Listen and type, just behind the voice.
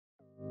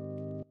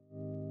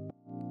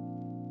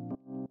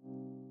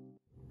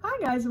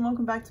guys, and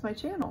welcome back to my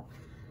channel.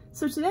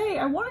 So today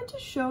I wanted to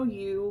show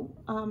you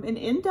an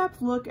in-depth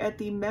look at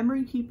the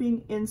memory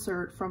keeping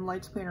insert from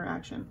Lights Planner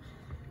Action.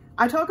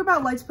 I talk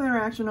about Lights Planner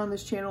Action on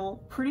this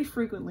channel pretty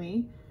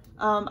frequently.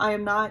 I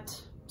am not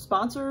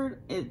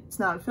sponsored, it's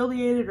not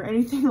affiliated or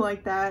anything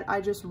like that. I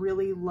just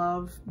really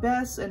love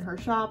Bess and her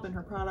shop and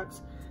her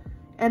products.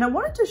 And I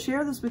wanted to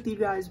share this with you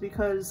guys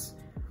because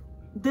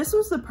this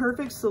was the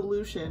perfect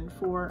solution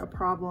for a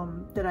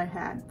problem that I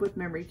had with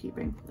memory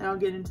keeping. And I'll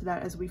get into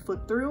that as we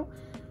flip through.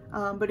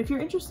 But if you're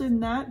interested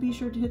in that, be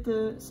sure to hit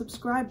the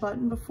subscribe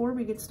button before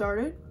we get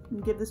started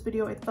and give this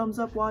video a thumbs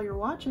up while you're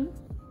watching.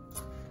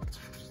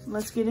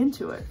 Let's get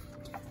into it.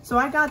 So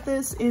I got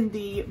this in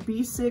the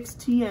B6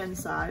 TN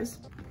size.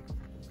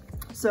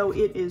 So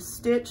it is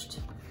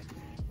stitched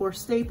or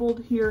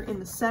stapled here in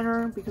the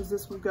center because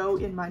this will go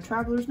in my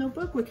traveler's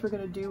notebook, which we're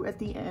going to do at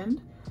the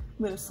end.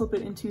 I'm going to slip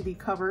it into the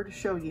cover to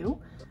show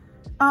you.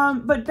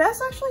 But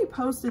Bess actually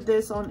posted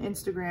this on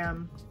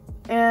Instagram,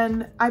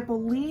 and I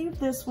believe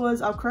this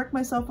was, I'll correct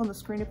myself on the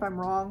screen if I'm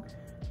wrong,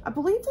 I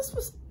believe this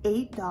was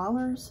 $8.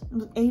 It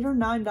was $8 or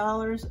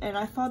 $9, and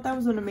I thought that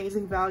was an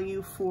amazing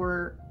value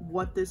for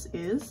what this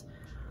is.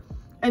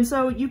 And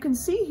so you can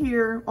see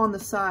here on the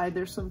side,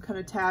 there's some kind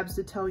of tabs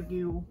to tell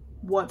you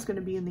what's going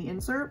to be in the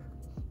insert.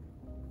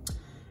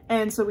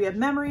 And so we have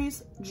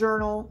memories,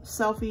 journal,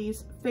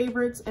 selfies,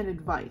 favorites, and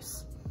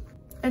advice.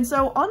 And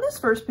so on this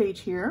first page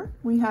here,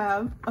 we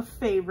have a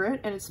favorite,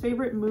 and it's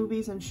favorite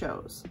movies and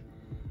shows.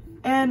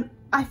 And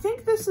I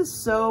think this is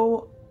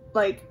so,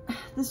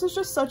 this is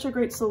just such a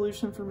great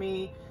solution for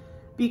me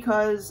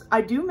because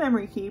I do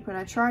memory keep and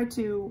I try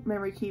to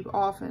memory keep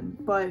often,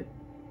 but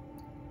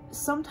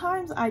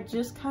sometimes I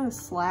just kind of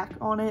slack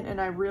on it and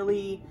I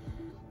really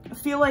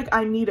feel like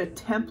I need a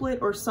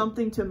template or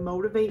something to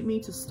motivate me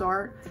to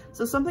start.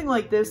 So something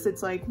like this,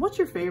 it's like, what's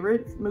your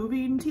favorite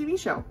movie and TV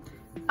show?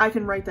 I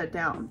can write that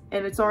down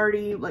and it's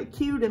already like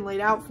cute and laid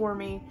out for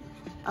me.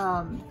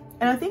 And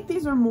I think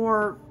these are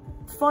more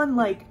fun,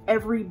 like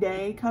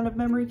everyday kind of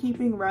memory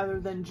keeping rather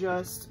than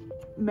just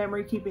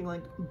memory keeping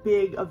like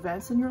big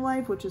events in your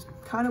life, which is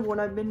kind of what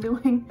I've been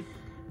doing.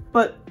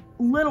 But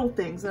little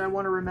things that I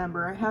want to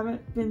remember. I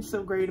haven't been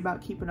so great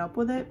about keeping up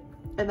with it.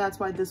 And that's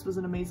why this was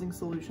an amazing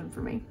solution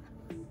for me.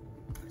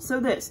 So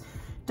this,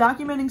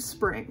 documenting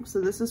spring.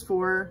 So this is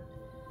for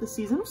the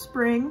season of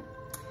spring.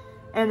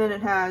 And then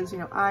it has,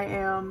 I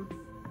am,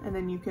 and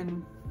then you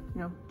can,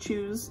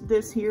 choose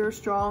this here,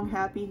 strong,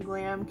 happy,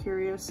 glam,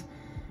 curious.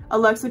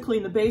 Alexa,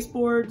 clean the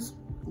baseboards.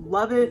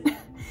 Love it.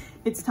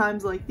 It's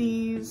times like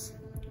these.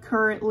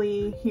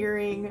 Currently,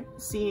 hearing,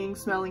 seeing,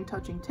 smelling,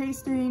 touching,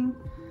 tasting.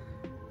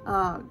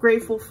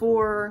 Grateful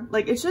for,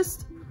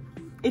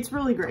 it's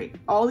really great.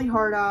 All the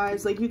heart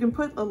eyes, you can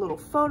put a little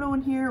photo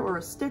in here or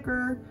a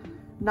sticker.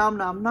 Nom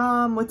nom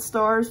nom with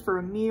stars for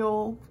a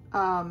meal.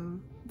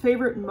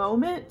 Favorite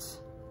moment.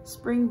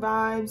 Spring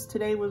vibes,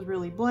 today was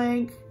really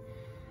blank.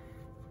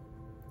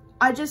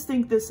 I just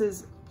think this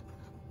is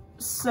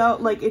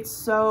so, it's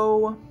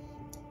so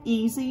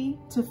easy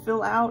to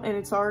fill out and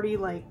it's already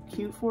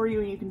cute for you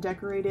and you can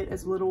decorate it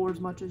as little or as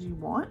much as you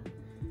want.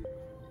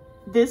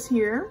 This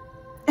here,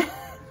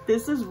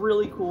 this is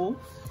really cool.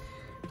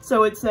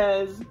 So it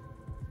says,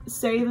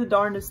 say the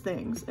darndest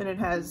things, and it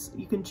has,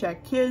 you can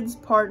check kids,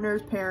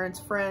 partners, parents,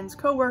 friends,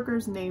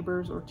 coworkers,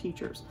 neighbors, or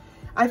teachers.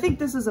 I think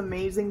this is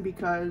amazing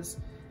because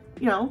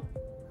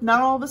not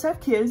all of us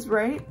have kids,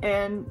 right?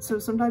 And so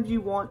sometimes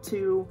you want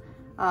to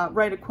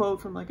write a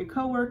quote from a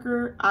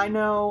coworker. I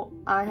know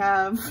I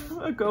have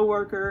a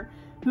coworker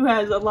who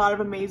has a lot of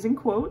amazing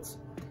quotes.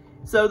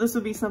 So this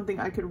would be something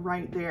I could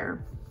write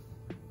there.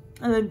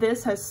 And then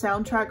this has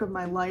soundtrack of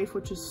my life,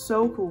 which is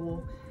so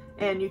cool.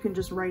 And you can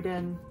just write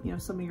in,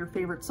 some of your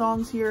favorite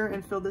songs here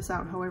and fill this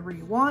out however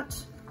you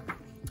want.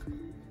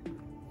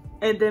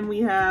 And then we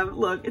have,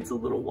 look, it's a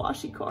little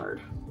washi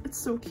card. It's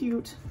so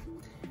cute.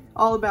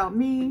 All about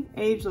me,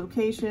 age,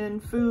 location,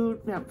 food,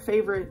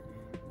 favorite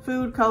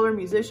food, color,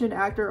 musician,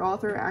 actor,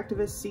 author,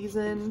 activist,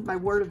 season, my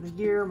word of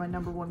the year, my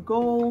 #1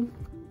 goal.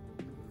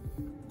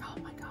 Oh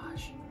my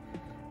gosh.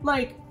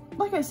 Like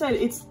I said,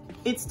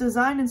 it's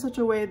designed in such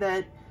a way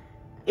that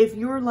if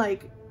you're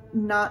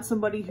not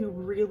somebody who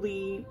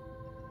really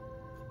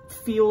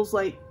feels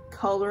like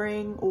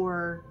coloring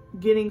or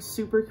getting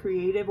super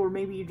creative, or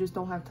maybe you just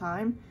don't have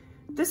time,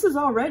 this is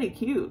already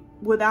cute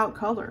without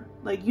color.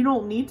 You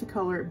don't need to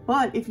color it,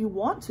 but if you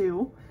want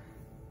to,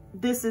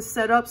 this is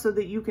set up so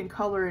that you can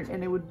color it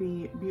and it would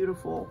be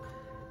beautiful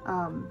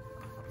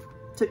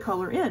to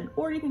color in,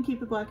 or you can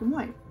keep it black and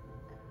white.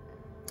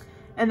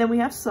 And then we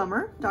have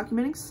summer,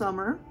 documenting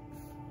summer,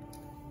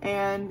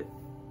 and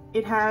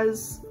it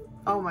has,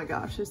 oh my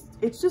gosh,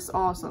 it's just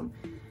awesome.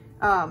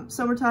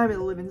 Summertime and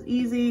the living's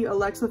easy.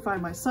 Alexa,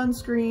 find my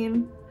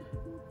sunscreen.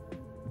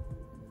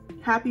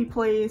 Happy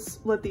place,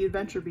 let the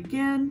adventure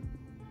begin.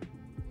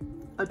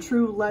 A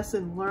true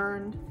lesson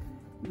learned,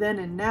 then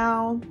and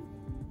now.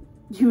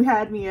 You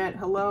had me at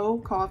hello,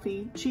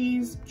 coffee,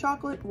 cheese,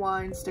 chocolate,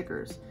 wine,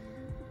 stickers.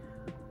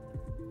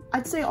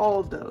 I'd say all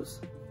of those.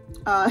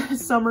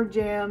 Summer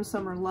jam,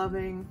 summer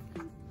loving.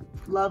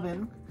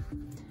 loving.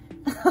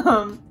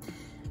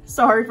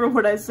 Sorry for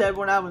what I said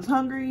when I was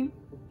hungry.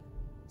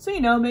 So,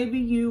 you know, maybe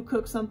you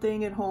cook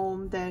something at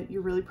home that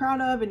you're really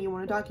proud of and you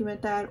want to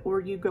document that,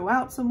 or you go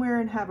out somewhere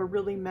and have a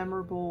really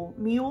memorable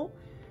meal.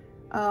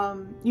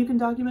 You can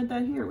document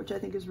that here, which I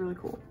think is really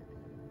cool.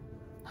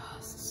 Oh,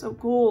 this is so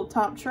cool.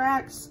 Top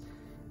tracks.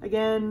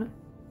 Again,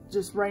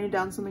 just writing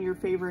down some of your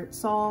favorite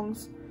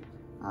songs.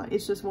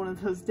 It's just one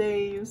of those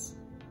days.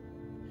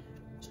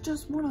 It's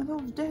just one of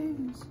those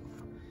days.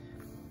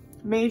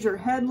 Major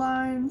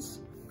headlines.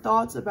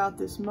 Thoughts about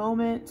this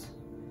moment.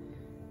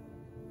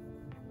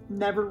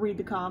 Never read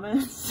the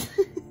comments.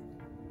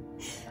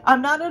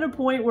 I'm not at a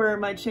point where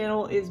my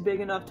channel is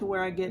big enough to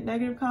where I get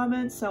negative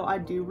comments, so I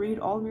do read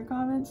all of your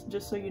comments,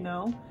 just so you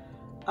know.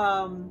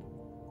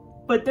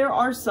 But there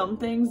are some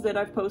things that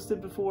I've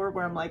posted before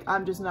where I'm like,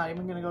 I'm just not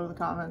even gonna go to the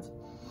comments.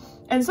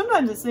 And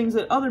sometimes it's things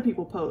that other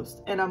people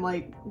post, and I'm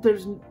like,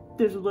 there's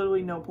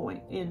literally no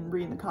point in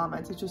reading the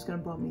comments. It's just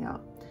gonna bum me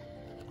out.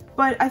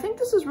 But I think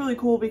this is really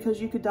cool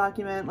because you could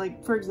document,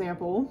 like, for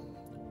example,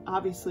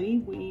 obviously,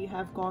 we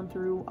have gone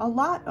through a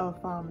lot of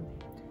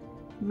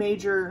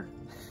major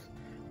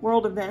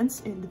world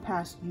events in the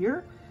past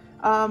year.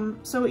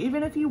 So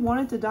even if you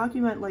wanted to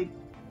document like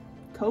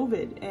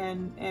COVID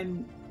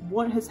and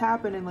what has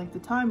happened in like the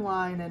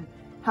timeline and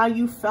how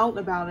you felt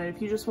about it,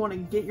 if you just want to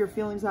get your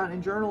feelings out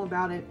and journal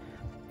about it,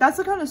 that's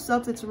the kind of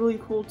stuff that's really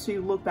cool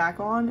to look back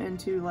on and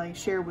to like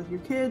share with your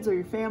kids or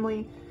your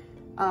family,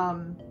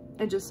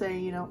 and just say,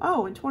 you know,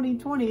 oh, in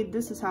 2020,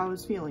 this is how I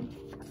was feeling.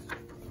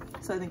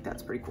 So I think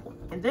that's pretty cool.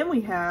 And then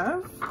we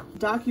have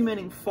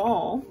documenting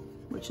fall,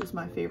 which is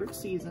my favorite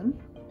season.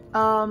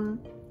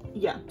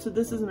 Yeah, so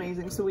this is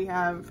amazing. So we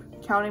have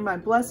counting my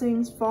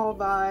blessings, fall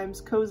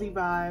vibes, cozy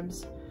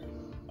vibes.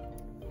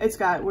 It's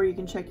got where you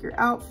can check your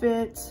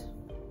outfit,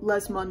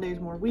 less Mondays,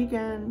 more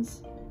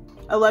weekends.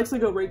 Alexa,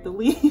 go rake the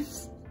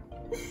leaves.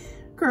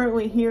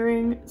 Currently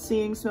hearing,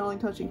 seeing, smelling,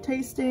 touching,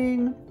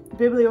 tasting.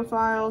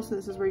 Bibliophile, so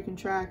this is where you can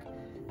track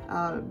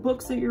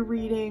books that you're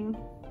reading.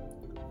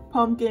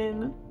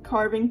 Pumpkin,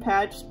 carving,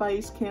 patch,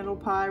 spice, candle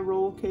pie,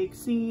 roll, cake,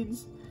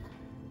 seeds.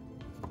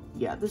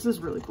 Yeah, this is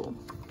really cool.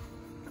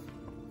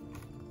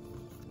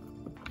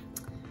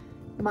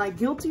 My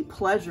guilty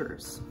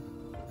pleasures.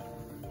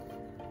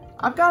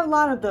 I've got a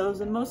lot of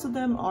those, and most of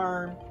them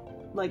are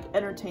like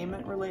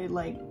entertainment related,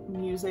 like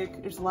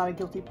music. There's a lot of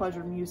guilty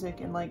pleasure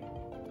music and like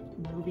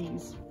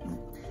movies,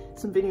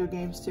 some video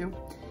games too.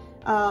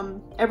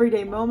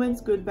 Everyday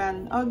moments, good, bad,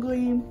 and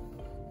ugly.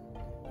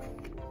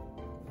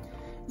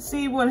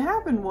 See, what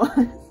happened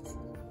was,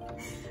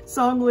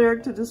 song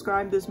lyric to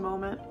describe this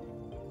moment.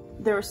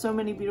 There are so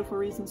many beautiful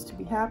reasons to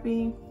be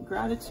happy.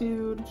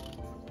 Gratitude.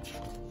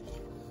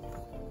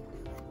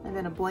 And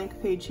then a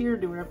blank page here,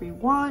 do whatever you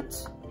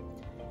want.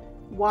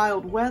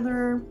 Wild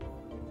weather.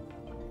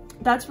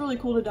 That's really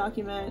cool to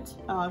document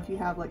if you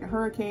have like a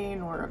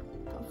hurricane or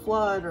a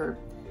flood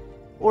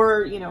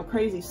or you know,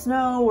 crazy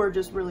snow or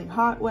just really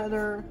hot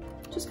weather.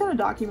 Just kind of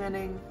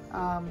documenting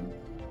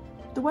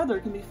the weather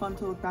can be fun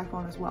to look back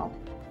on as well.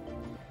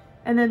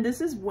 And then this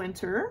is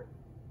winter.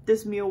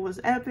 This meal was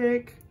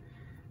epic.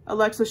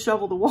 Alexa,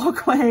 shovel the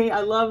walkway.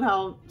 I love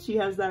how she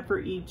has that for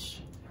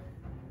each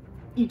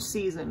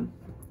season.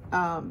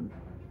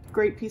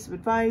 Great piece of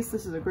advice.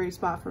 This is a great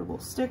spot for a little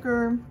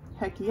sticker.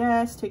 Heck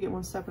yes, take it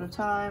one step at a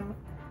time.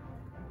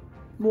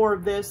 More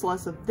of this,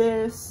 less of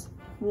this.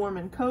 Warm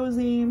and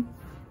cozy.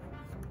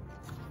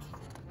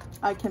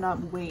 I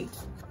cannot wait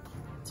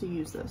to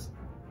use this.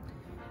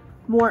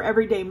 More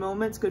everyday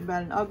moments, good,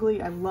 bad, and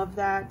ugly. I love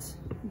that.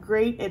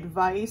 Great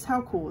advice.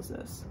 How cool is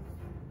this?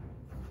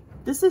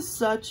 This is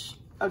such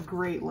a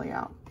great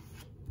layout.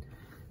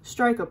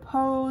 Strike a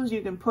pose.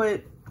 You can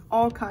put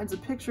all kinds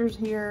of pictures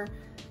here.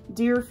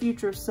 Dear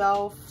future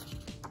self.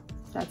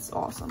 That's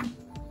awesome.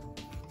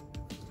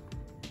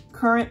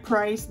 Current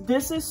price.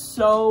 This is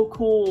so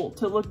cool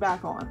to look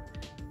back on.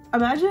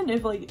 Imagine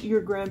if like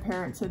your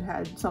grandparents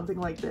had something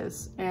like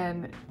this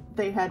and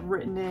they had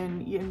written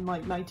in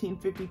like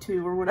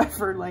 1952 or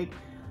whatever, like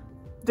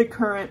the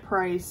current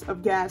price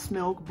of gas,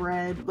 milk,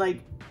 bread.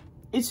 Like,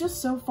 it's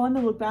just so fun to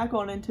look back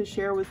on and to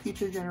share with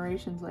future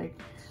generations, like,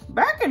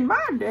 back in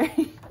my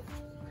day.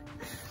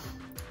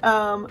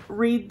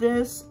 Read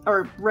this,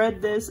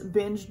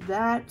 binged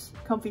that,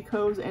 comfy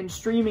codes, and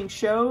streaming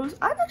shows.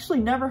 I've actually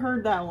never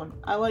heard that one.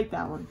 I like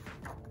that one.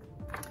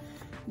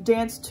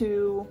 Dance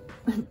to,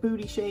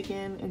 booty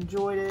shaking,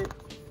 enjoyed it.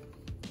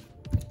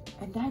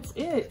 And that's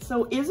it.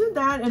 So isn't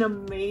that an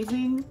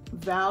amazing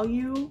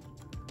value?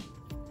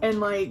 And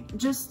like,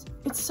 just,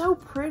 it's so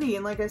pretty.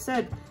 And like I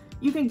said,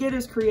 you can get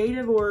as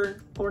creative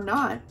or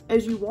not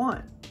as you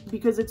want,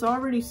 because it's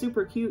already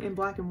super cute in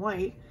black and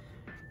white.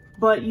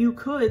 But you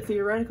could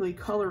theoretically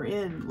color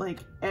in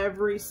like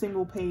every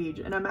single page.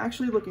 And I'm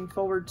actually looking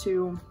forward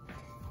to,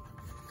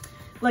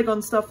 like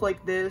on stuff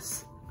like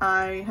this,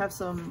 I have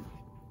some,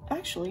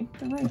 actually,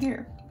 they're right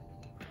here.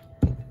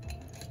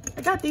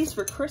 I got these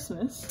for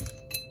Christmas.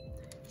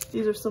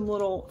 These are some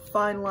little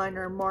fine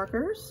liner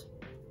markers.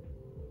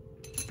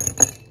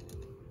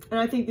 And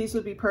I think these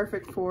would be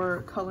perfect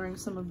for coloring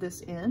some of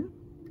this in.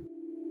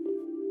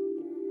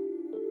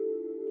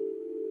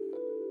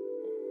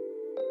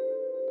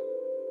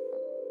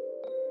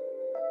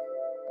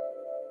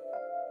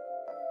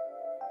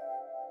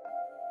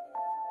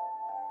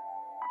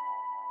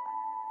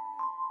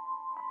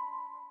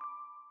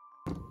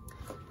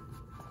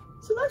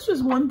 So that's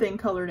just one thing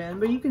colored in,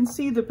 but you can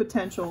see the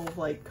potential of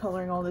like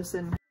coloring all this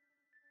in.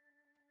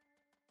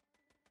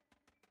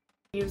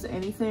 Use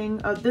anything.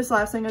 This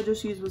last thing I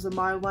just used was a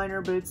mild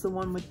liner, but it's the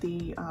one with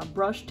the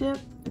brush tip.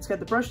 It's got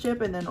the brush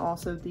tip and then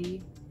also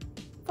the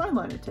fine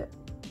liner tip.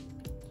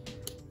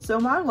 So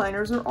mild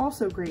liners are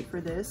also great for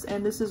this,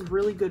 and this is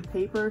really good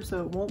paper,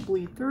 so it won't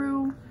bleed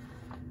through.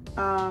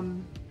 Now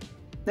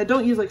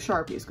don't use like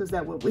Sharpies because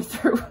that will bleed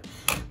through.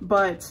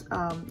 But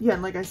yeah,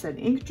 and like I said,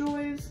 ink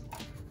joys.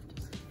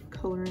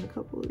 Color in a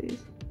couple of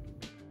these.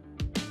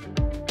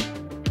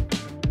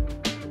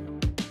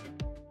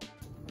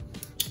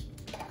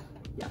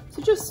 Yeah,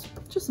 so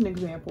just an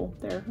example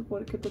there of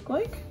what it could look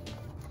like.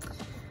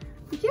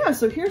 But yeah,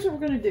 so here's what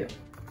we're gonna do.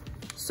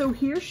 So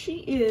here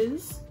she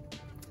is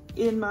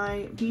in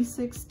my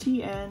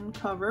B6TN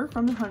cover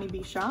from the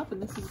Honeybee Shop,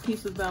 and this is a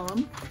piece of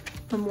vellum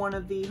from one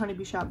of the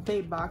Honeybee Shop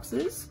Babe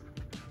boxes.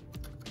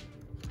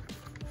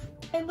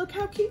 And look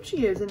how cute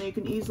she is, and you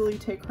can easily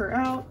take her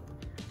out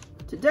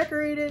to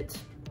decorate it.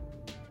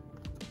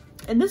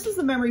 And this is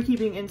the memory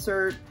keeping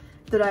insert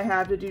that I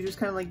have to do just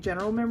kind of like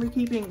general memory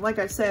keeping. Like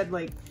I said,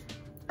 like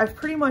I've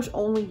pretty much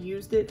only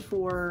used it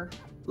for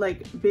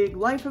like big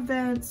life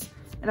events,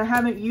 and I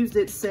haven't used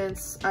it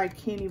since I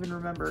can't even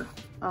remember.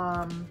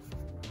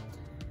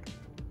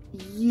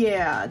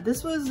 Yeah,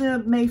 this was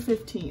May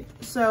 15th.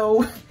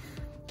 So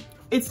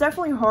it's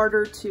definitely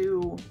harder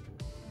to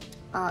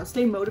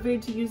stay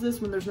motivated to use this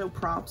when there's no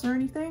prompts or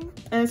anything.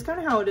 And it's kind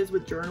of how it is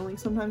with journaling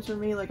sometimes for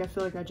me. Like I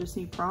feel like I just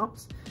need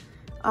prompts.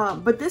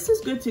 But this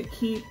is good to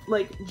keep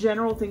like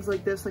general things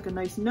like this, like a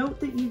nice note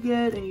that you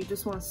get and you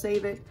just want to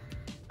save it.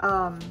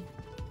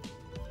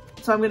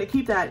 So I'm going to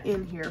keep that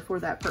in here for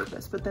that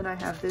purpose. But then I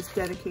have this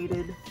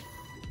dedicated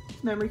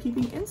memory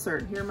keeping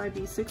insert here in my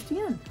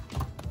B6TN.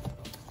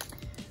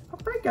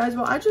 Alright guys,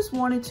 well I just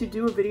wanted to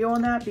do a video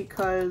on that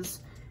because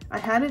I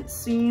hadn't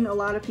seen a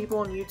lot of people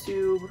on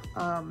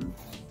YouTube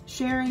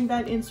sharing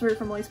that insert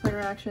from Lights Planner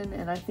Action,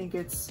 and I think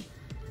it's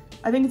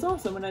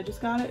awesome, and I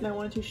just got it and I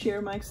wanted to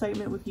share my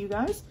excitement with you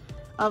guys.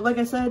 Like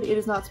I said, it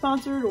is not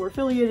sponsored or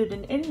affiliated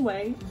in any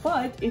way,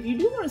 but if you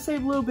do want to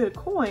save a little bit of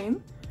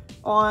coin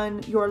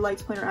on your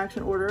Lights Planner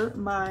Action order,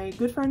 my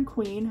good friend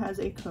Queen has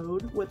a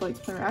code with Lights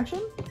Planner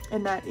Action,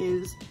 and that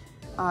is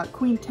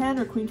Queen 10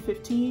 or Queen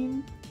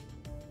 15.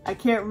 I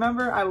can't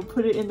remember. I will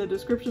put it in the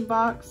description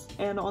box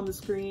and on the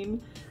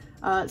screen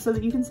so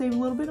that you can save a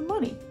little bit of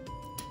money.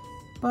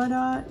 But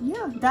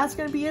yeah, that's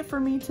going to be it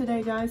for me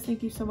today, guys.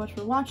 Thank you so much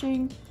for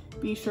watching.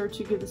 Be sure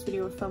to give this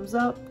video a thumbs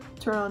up,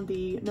 turn on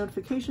the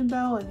notification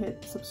bell, and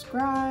hit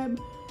subscribe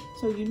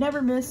so you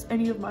never miss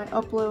any of my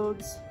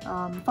uploads.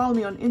 Follow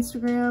me on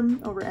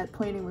Instagram over at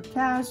Planning with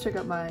Cass. Check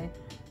out my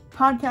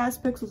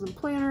podcast, Pixels and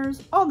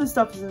Planners. All this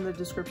stuff is in the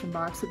description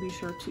box, so be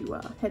sure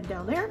to head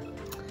down there.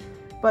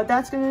 But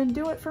that's going to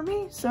do it for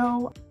me,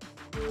 so